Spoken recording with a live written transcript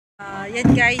Yan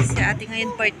guys, si ate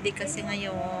ngayon birthday kasi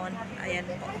ngayon. Ayan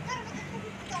po.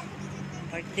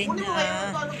 Birthday niya.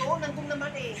 Nandun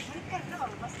naman eh.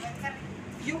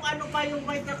 Yung ano pa, yung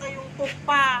white na kayong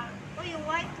tukpa. Oh, yung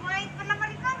white pala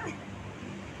marikar.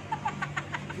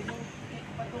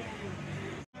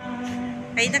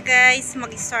 Ay na guys,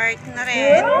 mag-start na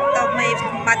rin. Ito may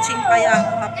matching pa yung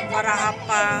para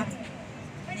pa.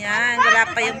 Yan, wala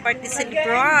pa yung party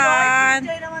celebration.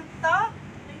 Enjoy naman to.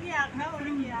 Nangyak na,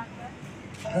 walang iyak.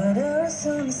 Puddles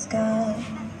on the sky.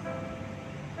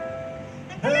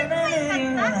 Nagalit mo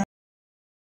yung kanta?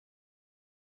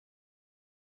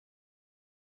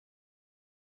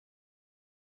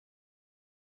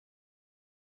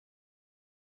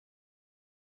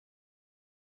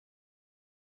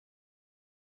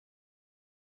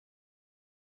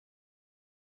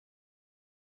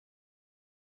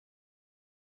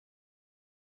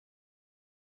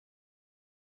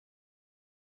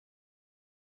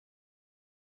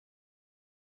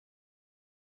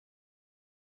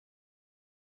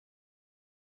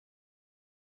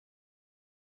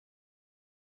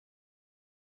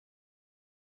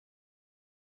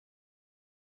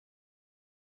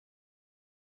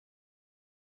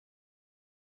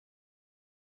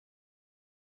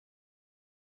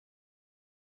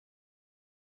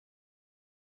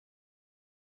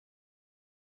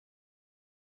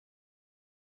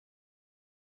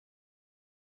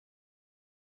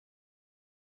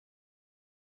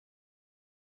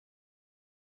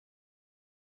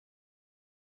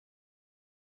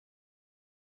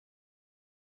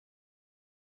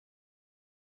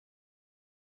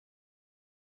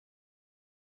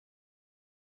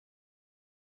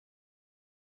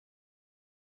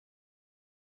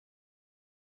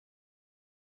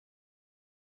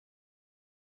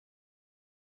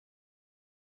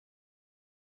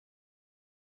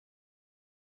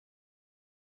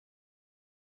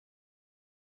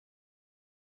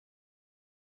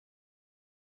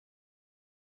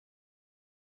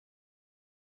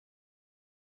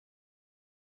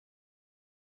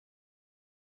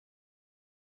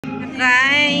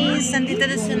 Guys, nandito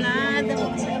na sila.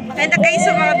 Kaya na guys,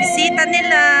 sa mga bisita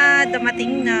nila,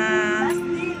 dumating na.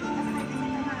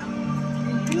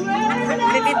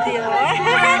 Video.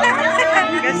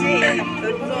 Kasi,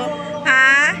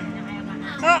 ha?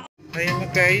 Oh. Ayun na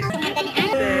guys.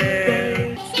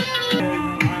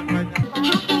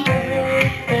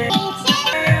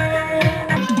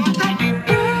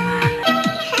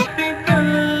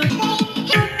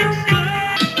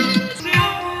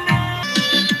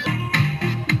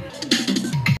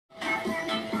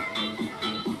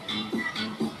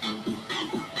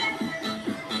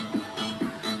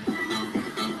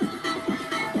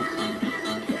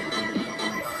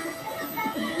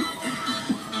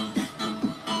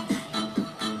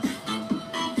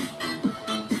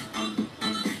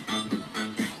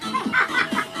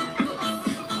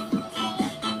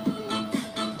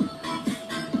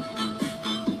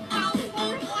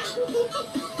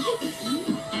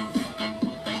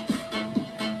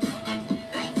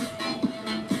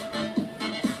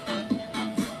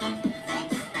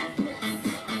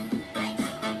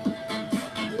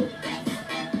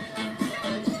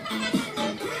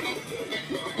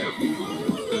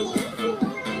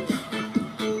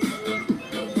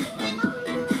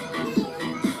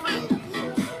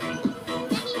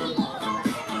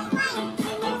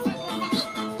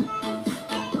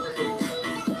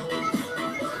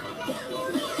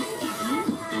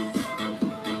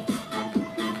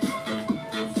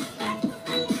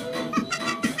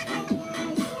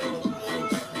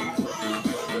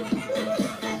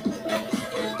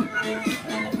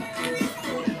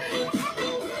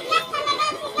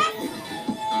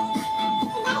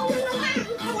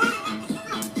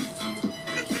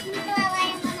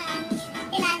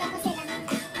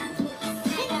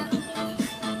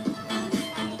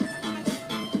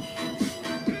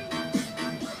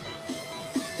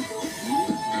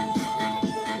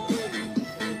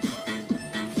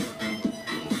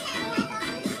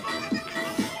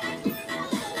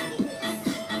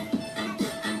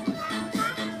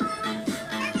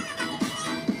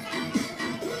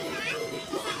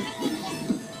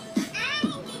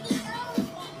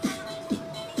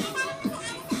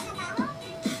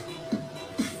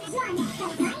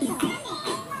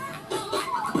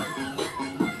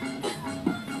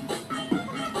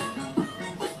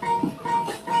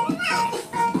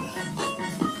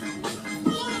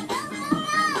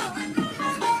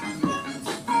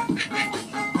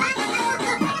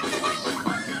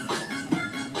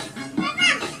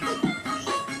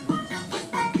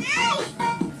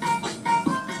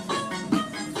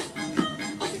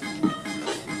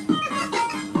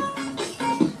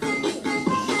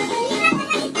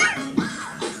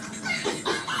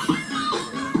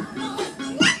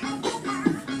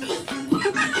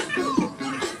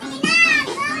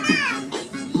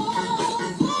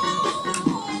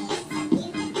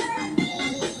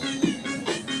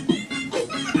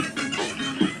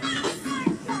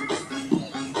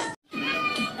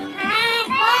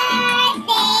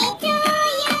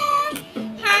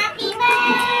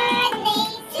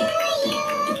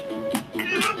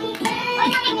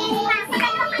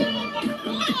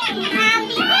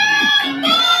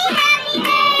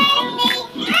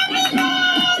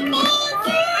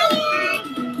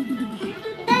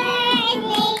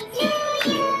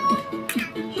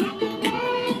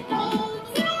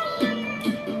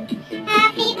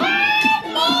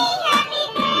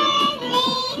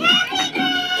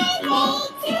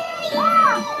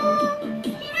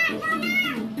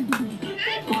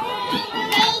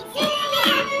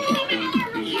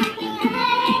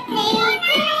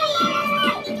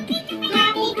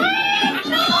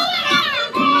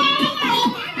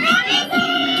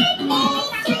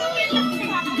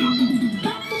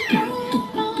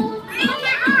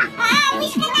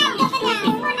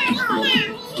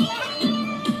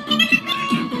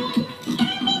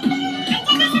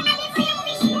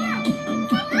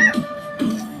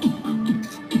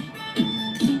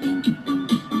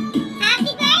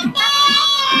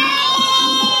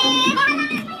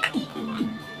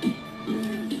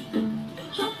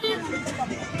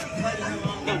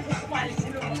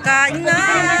 Kain na!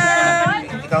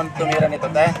 Ikaw ang tumira nito,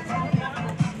 te?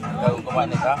 Ikaw ang kumain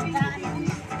nito?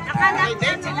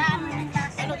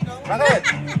 Bakit?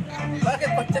 Bakit?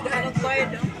 Pagtsagaan ang bayad,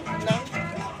 no?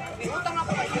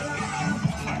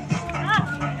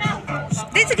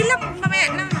 Di, sige lang. Mamaya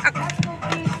na. Ako.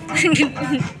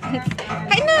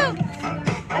 Kain na!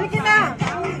 Halika na.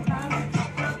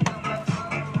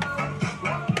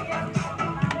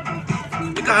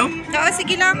 Ikaw? Oo,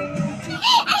 sige lang.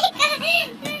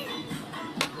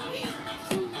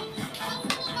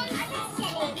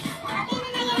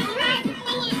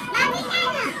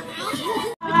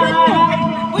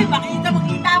 Uy, makita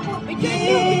mo.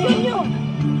 Bidyan nyo.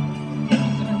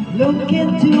 Look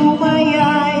into my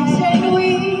eyes and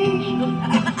wish.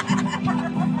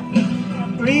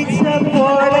 Reach up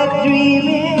for the dream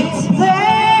it's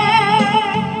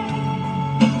there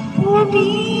for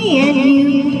me and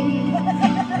you.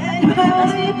 And how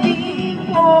we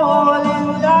fall in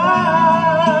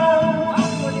love.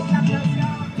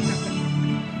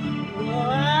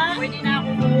 Pwede na ako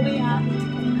umuwi, ha?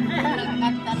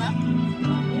 Kanta na.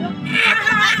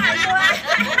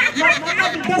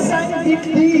 Matigas ang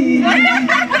dibdib.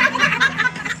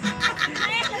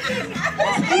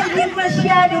 Hindi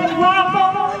masyadong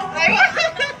guwapo.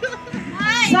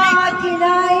 Sa akin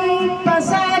ay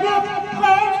pasado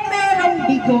kung merong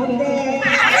bigote.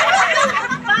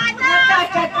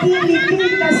 Nakakakiliti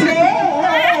kasi.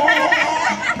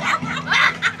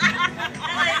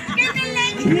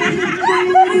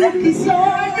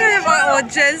 Ay, mga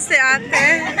audience si ate.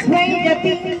 May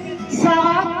dating sa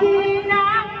akin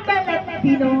ang balat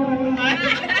Pinoy.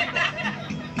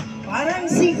 Parang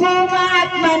si Goma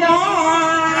at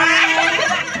Manoy.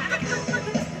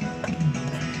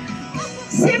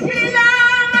 Simple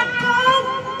lang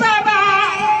akong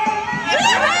babae.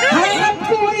 Hanap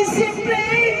ko'y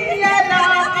simpleng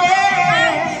lalaki.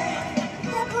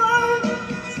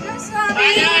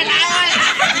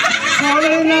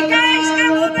 Sorry na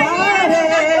lang pare.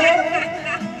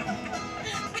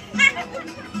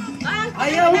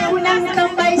 Ayaw ko nang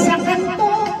tambay sa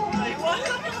kanto.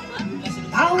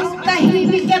 Ang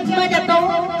tahimik at madato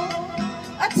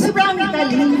at sobrang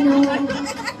talino.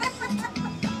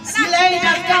 Sila'y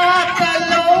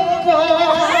nakakaloko.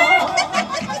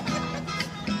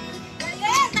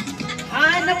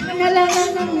 Hanap na lang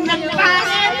ng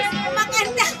pangit.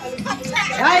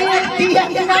 Ay, tiyak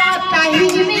na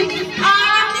tahimik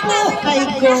ang buhay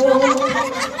ko.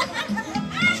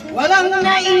 Walang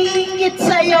naiingit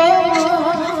sa'yo.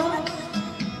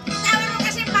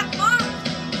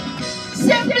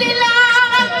 Simple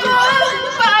lang akong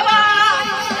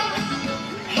babae.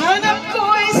 Hanap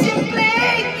ko'y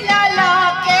simpleng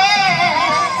lalaki.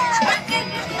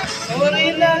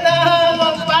 Sorry na lang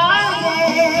ang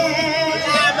pangit.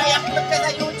 May upload ka sa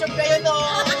YouTube ngayon, no?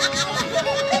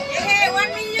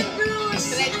 1 million views.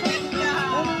 Trending ka.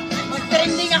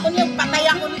 Mag-trending ako niyo, patay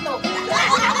ako nito.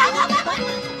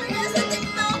 Sa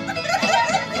TikTok.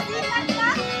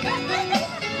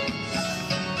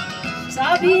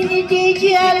 Sabi ni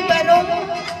DJ Alvaro,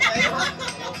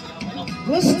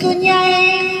 gusto niya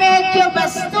ay medyo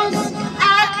bastos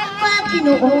at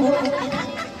maginoo.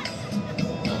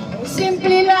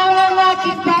 Simple lang ang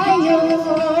aking payo.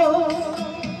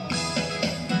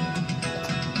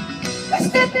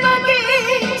 Basta't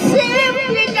maging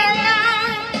simple ka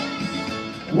lang.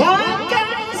 Huwag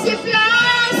kang si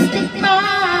plastic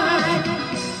man.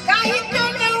 Kahit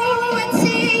ano at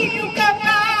sino ka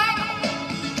pa.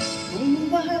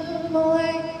 Kung mahal mo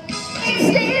ay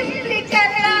simple ka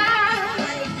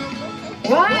lang.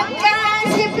 Huwag kang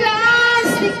si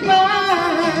plastic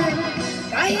man.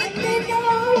 Kahit ano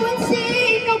at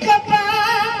sino ka pa.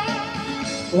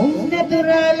 Kung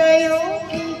natural ay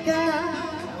okay ka.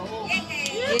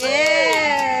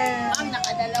 Yeah! Ang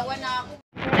nakadalawa na ako.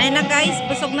 Ayun na guys,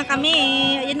 busog na kami.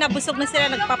 Ayun na, busog na sila.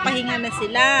 Nagpapahinga na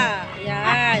sila.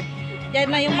 Ayan.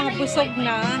 Yan na yung mga busog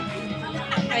na.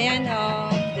 Ayan o.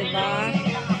 Diba?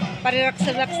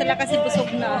 Pariraks-relax sila kasi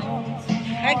busog na.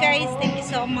 Hi guys, thank you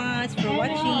so much for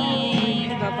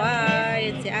watching. Bye-bye.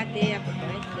 Yan si ate. Happy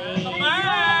birthday.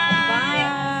 Bye!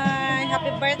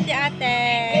 Happy birthday ate!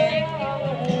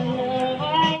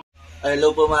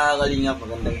 Hello po mga kalingap,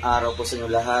 magandang araw po sa inyo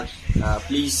lahat.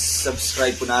 Please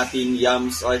subscribe po natin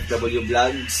Yams OFW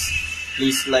Vlogs.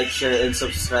 Please like, share, and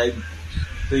subscribe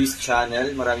to his channel.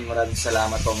 Maraming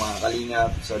salamat po mga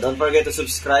kalingap. So don't forget to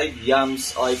subscribe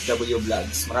Yams OFW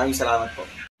Vlogs. Maraming salamat po.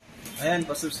 Ayan,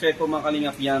 pa-subscribe po mga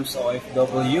kalingap Yams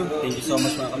OFW. Thank you so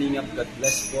much mga kalingap. God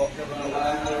bless po.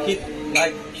 Hit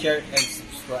like, share, and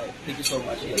subscribe. Thank you so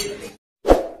much.